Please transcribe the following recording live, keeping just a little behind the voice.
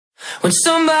When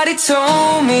somebody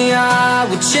told me I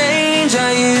would change,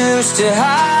 I used to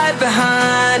hide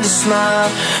behind a smile.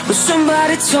 When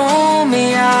somebody told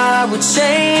me I would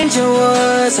change, I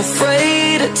was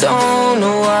afraid, I don't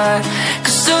know why.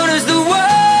 Cause soon as the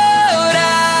world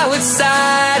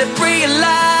outside I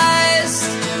realized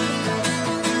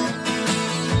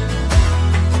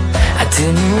I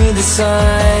didn't read the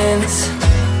signs,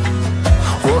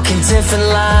 walking different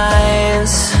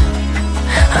lines.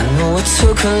 I know it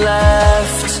took a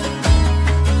left,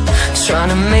 trying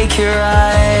to make it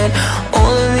right.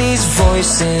 All of these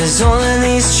voices, all of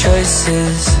these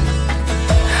choices,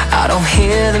 I don't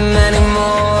hear them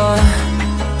anymore,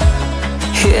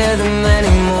 hear them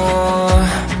anymore.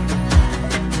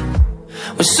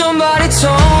 When somebody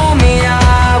told me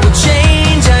I would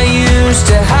change, I used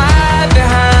to hide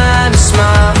behind a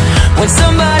smile. When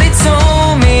somebody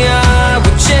told me I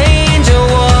would change, I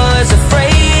was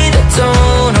afraid, I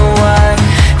don't know why.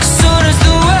 Cause soon as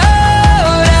the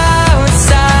world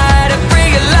outside I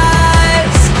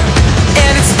realized,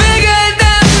 and it's bigger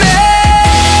than me.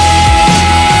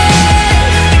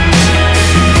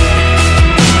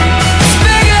 It's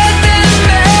bigger than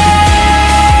me.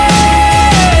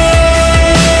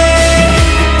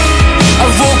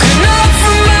 I've woken up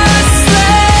from my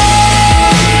sleep.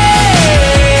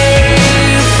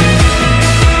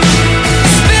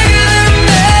 It's bigger than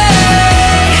me.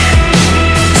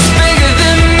 It's bigger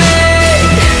than me.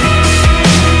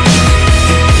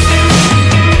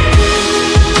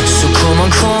 So come on,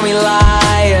 call me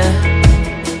liar.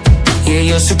 Yeah,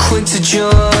 you're so quick to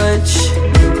judge.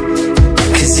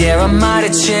 Cause yeah, I might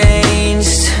have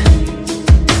changed,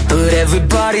 but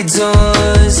everybody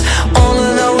does. All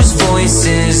of those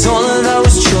voices, all of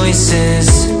those choices,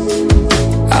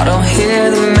 I don't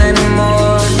hear them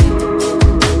anymore,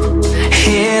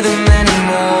 hear them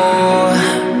anymore.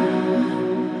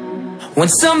 When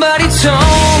somebody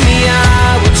told me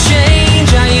I would change,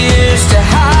 I used to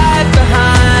hide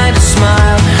behind a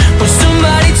smile. When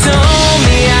somebody told